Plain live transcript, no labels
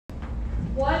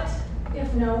What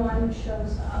if no one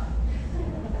shows up?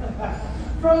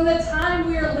 From the time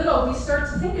we are little, we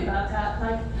start to think about that.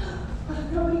 Like, what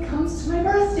if nobody comes to my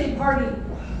birthday party?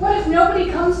 What if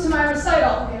nobody comes to my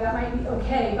recital? Okay, that might be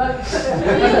okay, but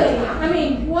really, I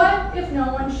mean, what if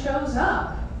no one shows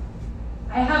up?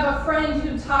 I have a friend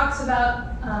who talks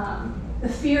about the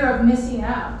fear of missing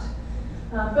out.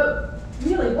 But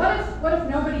really, what if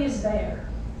nobody is there?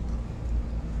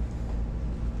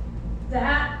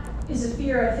 That is a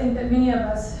fear I think that many of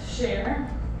us share,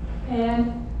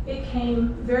 and it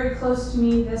came very close to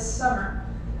me this summer.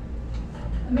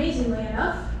 Amazingly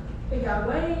enough, it got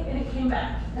away and it came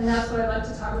back, and that's what I'd like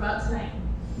to talk about tonight.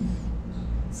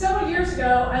 Several years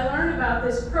ago, I learned about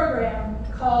this program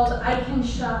called I Can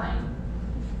Shine.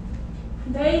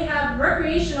 They have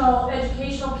recreational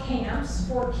educational camps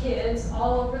for kids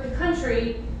all over the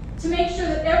country to make sure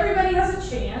that everybody has a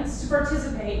chance to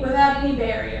participate without any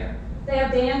barrier. They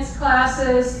have dance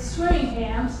classes, swimming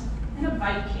camps, and a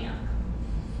bike camp.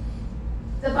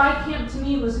 The bike camp to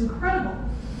me was incredible.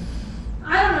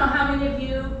 I don't know how many of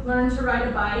you learned to ride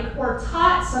a bike or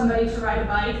taught somebody to ride a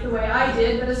bike the way I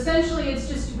did, but essentially it's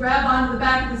just to grab onto the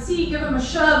back of the seat, give them a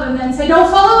shove, and then say, "Don't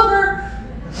fall over!"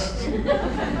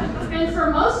 And for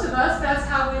most of us, that's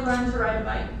how we learn to ride a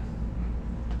bike.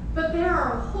 But there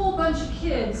are a whole bunch of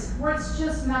kids where it's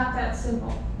just not that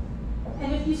simple.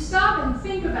 And if you stop and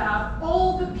think about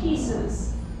all the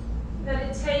pieces that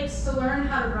it takes to learn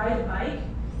how to ride a bike,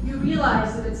 you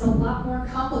realize that it's a lot more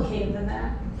complicated than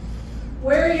that.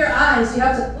 Where are your eyes? You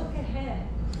have to look ahead.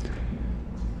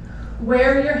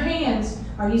 Where are your hands?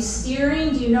 Are you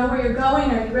steering? Do you know where you're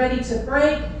going? Are you ready to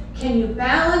brake? Can you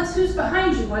balance? Who's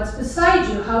behind you? What's beside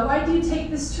you? How wide do you take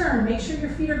this turn? Make sure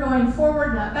your feet are going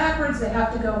forward, not backwards. They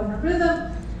have to go in a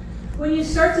rhythm. When you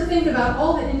start to think about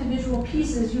all the individual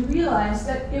pieces, you realize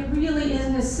that it really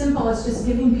isn't as simple as just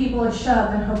giving people a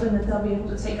shove and hoping that they'll be able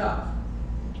to take off.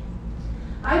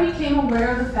 I became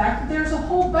aware of the fact that there's a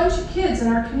whole bunch of kids in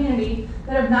our community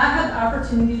that have not had the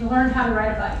opportunity to learn how to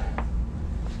ride a bike.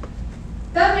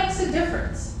 That makes a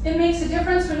difference. It makes a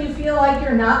difference when you feel like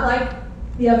you're not like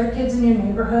the other kids in your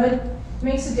neighborhood. It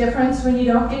makes a difference when you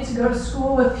don't get to go to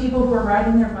school with people who are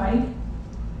riding their bike.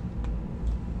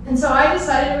 And so I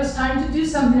decided it was time to do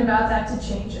something about that to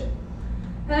change it.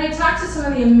 And I talked to some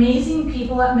of the amazing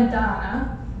people at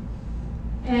Madonna.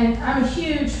 And I'm a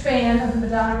huge fan of the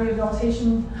Madonna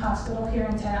Rehabilitation Hospital here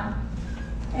in town.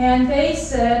 And they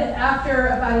said, after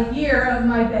about a year of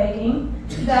my begging,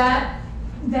 that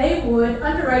they would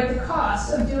underwrite the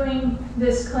cost of doing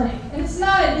this clinic. And it's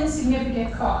not an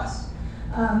insignificant cost.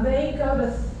 I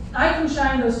Can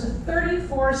Shine goes to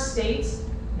 34 states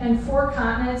and 4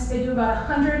 continents. They do about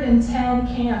 110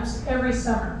 camps every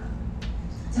summer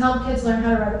to help kids learn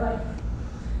how to ride a bike.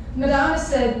 Madonna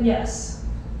said yes,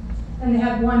 and they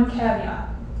had one caveat.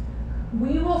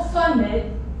 We will fund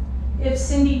it if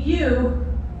Cindy, you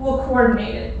will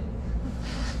coordinate it.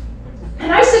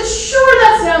 And I said, sure,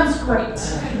 that sounds great.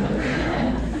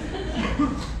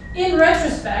 In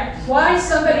retrospect, why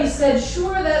somebody said,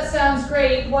 sure, that sounds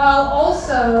great, while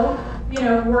also,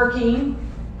 working,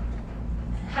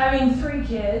 having 3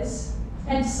 kids,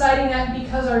 and deciding that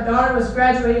because our daughter was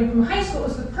graduating from high school, it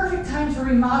was the perfect time to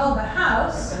remodel the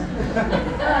house.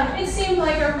 It seemed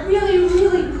like a really,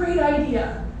 really great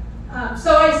idea.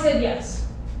 So I said yes.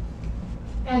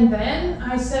 And then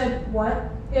I said, what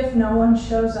if no one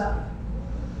shows up?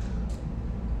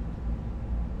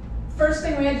 First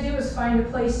thing we had to do was find a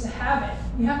place to have it.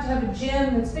 You have to have a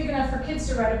gym that's big enough for kids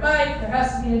to ride a bike. There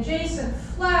has to be an adjacent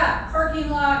flat parking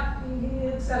lot,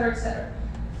 et cetera, et cetera.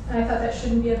 And I thought that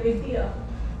shouldn't be a big deal.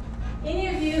 Any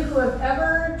of you who have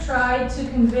ever tried to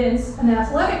convince an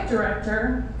athletic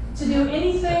director to do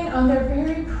anything on their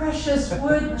very precious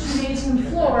wood gymnasium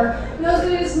floor knows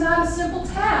that it is not a simple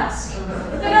task.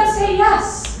 They don't say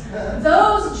yes.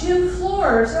 Those gym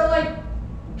floors are like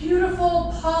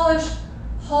beautiful, polished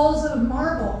halls of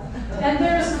marble, and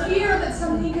there's fear that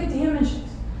something could damage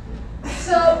it.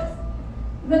 So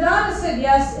Madonna said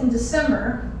yes in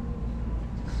December,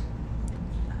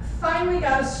 finally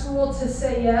got a school to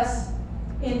say yes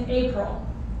in April,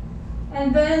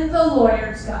 and then the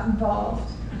lawyers got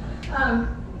involved. I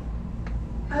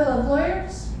love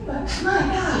lawyers, but my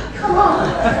God, come on.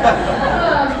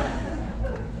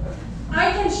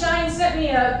 I Can Shine sent me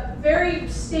a very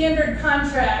standard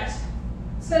contract,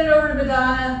 sent it over to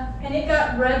Madonna, and it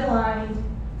got redlined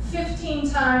 15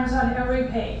 times on every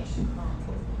page.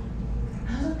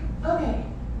 I was like, okay,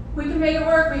 we can make it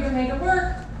work, we can make it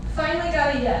work. Finally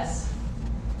got a yes.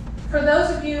 For those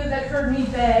of you that heard me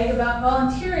beg about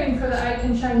volunteering for the I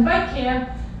Can Shine Bike Camp,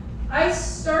 I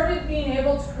started being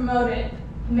able to promote it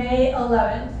May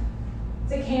 11th.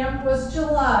 The camp was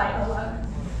July 11th.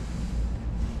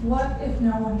 What if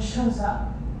no one shows up?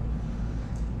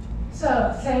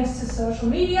 So thanks to social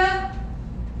media,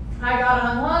 I got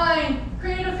online,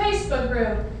 created a Facebook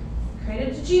group,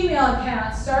 created a Gmail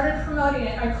account, started promoting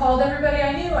it. I called everybody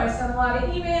I knew. I sent a lot of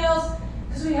emails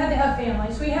because we had to have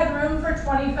families. We had room for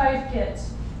 25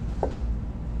 kids.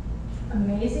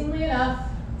 Amazingly enough,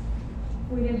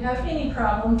 we didn't have any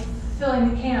problem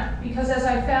filling the camp because as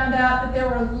I found out that there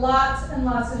were lots and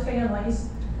lots of families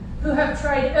who have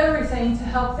tried everything to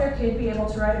help their kid be able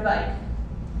to ride a bike.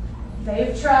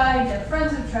 They've tried, their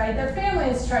friends have tried, their family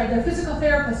has tried, their physical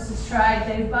therapist has tried,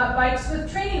 they've bought bikes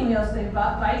with training wheels, they've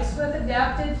bought bikes with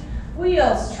adapted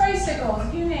wheels,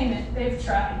 tricycles, you name it, they've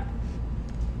tried.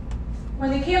 When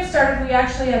the camp started, we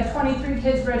actually had 23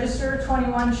 kids register,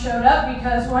 21 showed up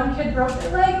because one kid broke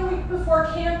their leg a week before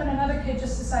camp and another kid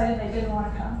just decided they didn't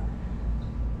want to come.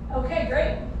 Okay,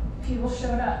 great, people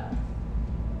showed up.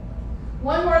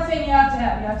 One more thing you have to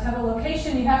have a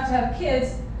location, you have to have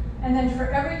kids, and then for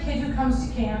every kid who comes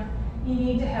to camp, you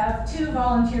need to have 2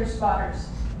 volunteer spotters.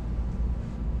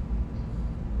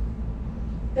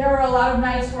 There were a lot of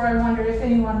nights where I wondered if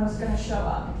anyone was going to show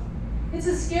up. It's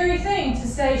a scary thing to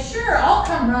say, sure, I'll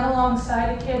come run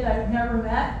alongside a kid I've never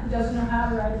met who doesn't know how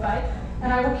to ride a bike,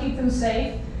 and I will keep them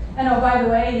safe. And oh, by the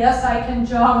way, yes, I can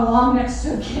jog along next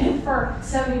to a kid for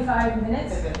 75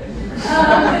 minutes.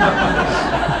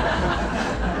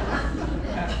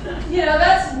 You know,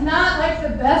 that's not like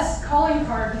the best calling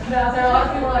card to put out there. A lot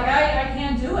of people are like, I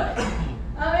can't do it.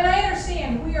 And I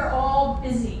understand, we are all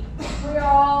busy. We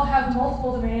all have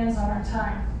multiple demands on our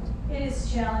time. It is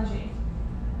challenging.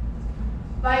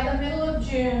 By the middle of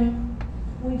June,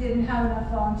 we didn't have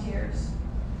enough volunteers.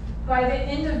 By the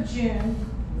end of June,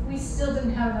 we still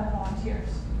didn't have enough volunteers.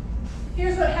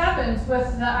 Here's what happens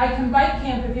with the I Can Bike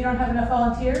Camp if you don't have enough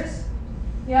volunteers.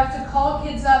 You have to call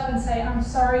kids up and say, I'm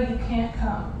sorry, you can't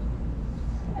come.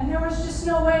 And there was just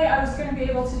no way I was going to be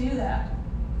able to do that.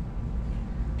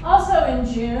 Also in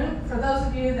June, for those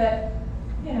of you that,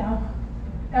 you know,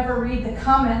 ever read the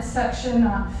comments section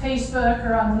on Facebook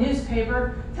or on the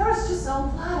newspaper, there was just a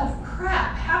lot of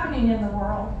crap happening in the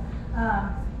world.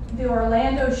 The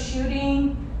Orlando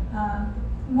shooting,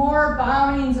 more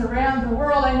bombings around the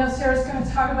world. I know Sarah's going to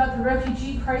talk about the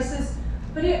refugee crisis,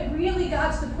 but it really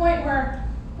got to the point where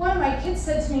one of my kids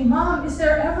said to me, Mom, is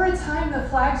there ever a time the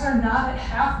flags are not at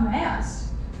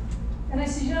half-mast? And I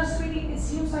said, you know, sweetie, it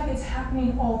seems like it's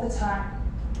happening all the time.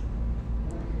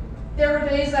 There were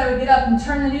days that I would get up and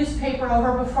turn the newspaper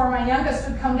over before my youngest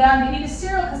would come down to eat a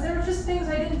cereal because there were just things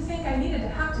I didn't think I needed to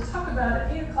have to talk about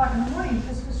at 8 o'clock in the morning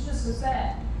because it was just so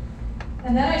sad.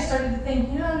 And then I started to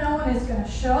think, you know, no one is going to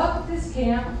show up at this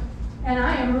camp, and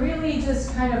I am really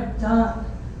just kind of done.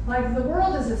 Like, the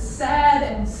world is a sad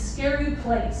and scary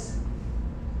place.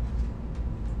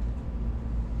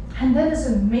 And then this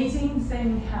amazing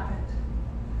thing happened.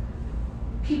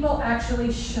 People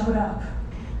actually showed up.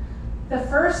 The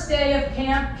first day of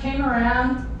camp came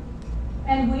around,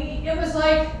 and it was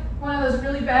like one of those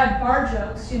really bad bar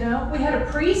jokes, you know? We had a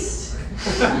priest.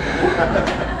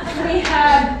 we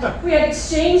had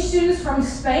exchange students from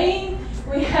Spain.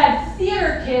 We had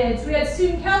theater kids. We had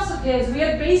student council kids. We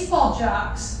had baseball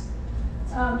jocks.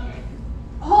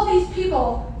 All these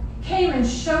people came and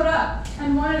showed up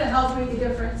and wanted to help make a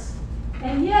difference.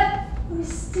 And yet, we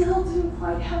still didn't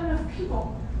quite have enough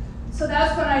people. So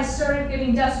that's when I started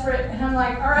getting desperate, and I'm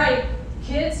like, all right,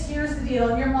 kids, here's the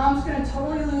deal. Your mom's going to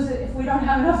totally lose it if we don't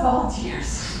have enough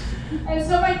volunteers. And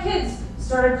so my kids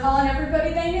started calling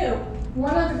everybody they knew.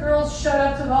 One of the girls showed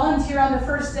up to volunteer on the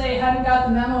first day, hadn't got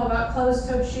the memo about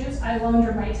closed-toed shoes. I loaned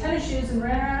her my tennis shoes and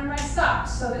ran around in my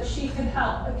socks so that she could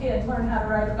help a kid learn how to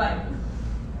ride a bike.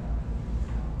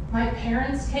 My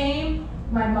parents came.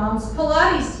 My mom's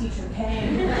Pilates teacher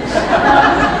came.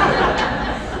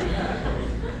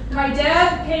 My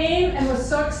dad came and was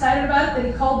so excited about it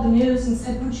that he called the news and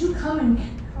said, would you come and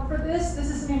cover this? This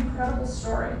is an incredible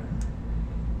story.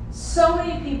 So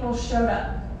many people showed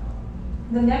up.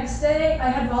 The next day, I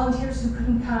had volunteers who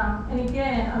couldn't come. And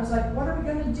again, I was like, what are we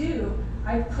going to do?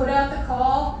 I put out the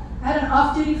call. I had an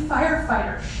off-duty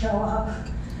firefighter show up.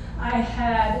 I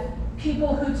had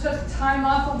people who took time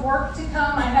off of work to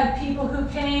come. I had people who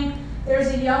came.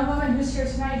 There's a young woman who's here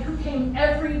tonight who came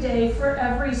every day for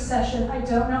every session. I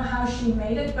don't know how she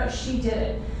made it, but she did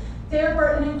it. There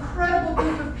were an incredible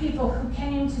group of people who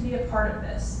came to be a part of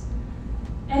this.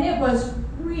 And it was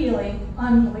really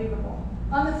unbelievable.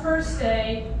 On the first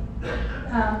day,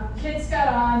 kids got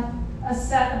on a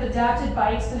set of adapted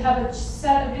bikes that have a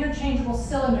set of interchangeable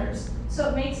cylinders. So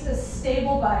it makes it a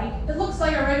stable bike. It looks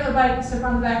like a regular bike, except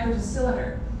on the back there's a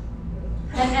cylinder.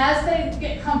 And as they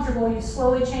get comfortable, you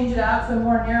slowly change it out to a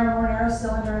more narrow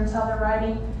cylinder until they're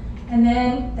riding. And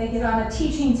then they get on a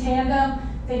teaching tandem.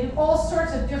 They do all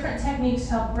sorts of different techniques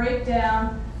to help break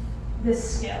down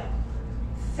this skill.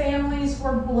 Families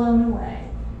were blown away.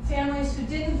 Families who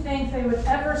didn't think they would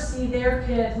ever see their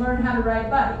kid learn how to ride a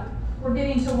bike were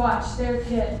getting to watch their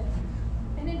kid.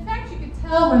 And in fact, you could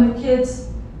tell when the kids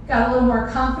got a little more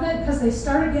confident because they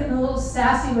started getting a little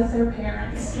sassy with their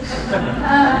parents.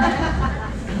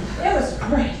 It was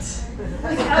great. It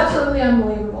was absolutely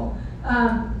unbelievable.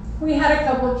 We had a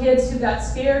couple of kids who got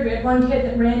scared. We had one kid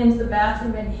that ran into the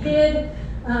bathroom and hid.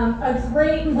 A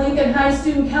great Lincoln High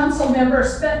Student Council member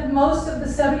spent most of the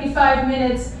 75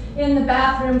 minutes in the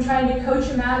bathroom trying to coach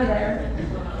him out of there.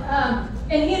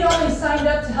 And he had only signed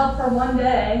up to help for one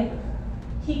day.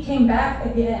 He came back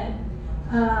again.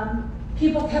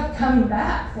 People kept coming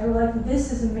back. They were like,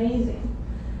 this is amazing.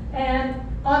 And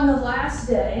on the last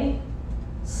day,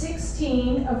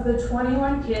 16 of the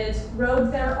 21 kids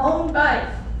rode their own bike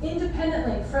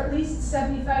independently for at least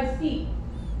 75 feet.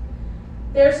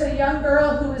 There's a young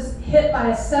girl who was hit by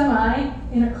a semi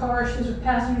in a car. She was a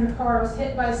passenger in a car, was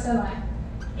hit by a semi.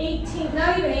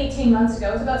 Not even 18 months ago,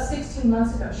 it was about 16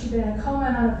 months ago. She'd been in a coma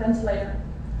and on a ventilator.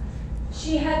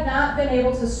 She had not been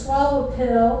able to swallow a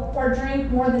pill or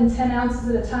drink more than 10 ounces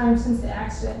at a time since the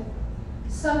accident.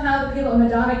 Somehow the people at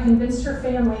Madonna convinced her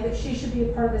family that she should be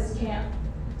a part of this camp.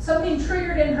 Something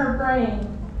triggered in her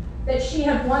brain that she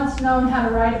had once known how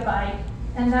to ride a bike,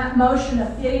 and that motion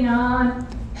of getting on,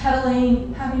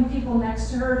 pedaling, having people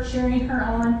next to her, cheering her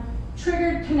on,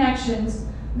 triggered connections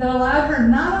that allowed her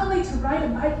not only to ride a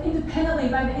bike independently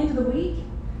by the end of the week,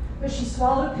 but she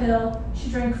swallowed a pill, she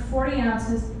drank 40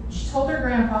 ounces, she told her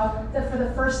grandpa that for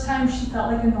the first time she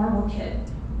felt like a normal kid.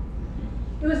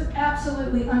 It was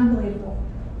absolutely unbelievable.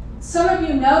 Some of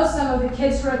you know some of the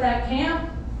kids who were at that camp.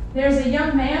 There's a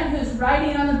young man who's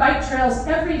riding on the bike trails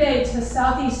every day to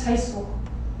Southeast High School.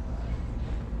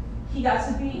 He got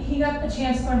a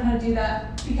chance to learn how to do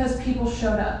that because people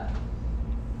showed up.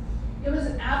 It was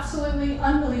an absolutely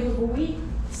unbelievable week.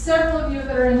 Several of you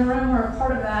that are in the room were a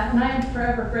part of that, and I am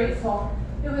forever grateful.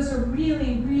 It was a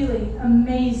really, really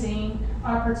amazing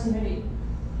opportunity.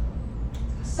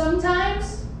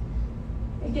 Sometimes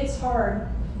it gets hard,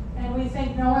 and we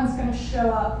think no one's going to show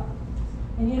up.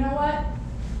 And you know what?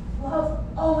 Love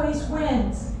always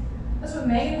wins. That's what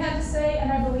Megan had to say,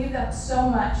 and I believe that so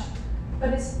much. But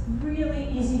it's really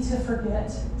easy to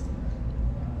forget.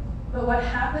 But what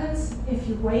happens if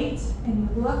you wait and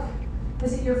you look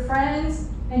is that your friends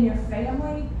and your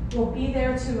family will be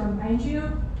there to remind you,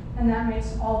 and that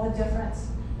makes all the difference.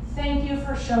 Thank you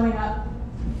for showing up.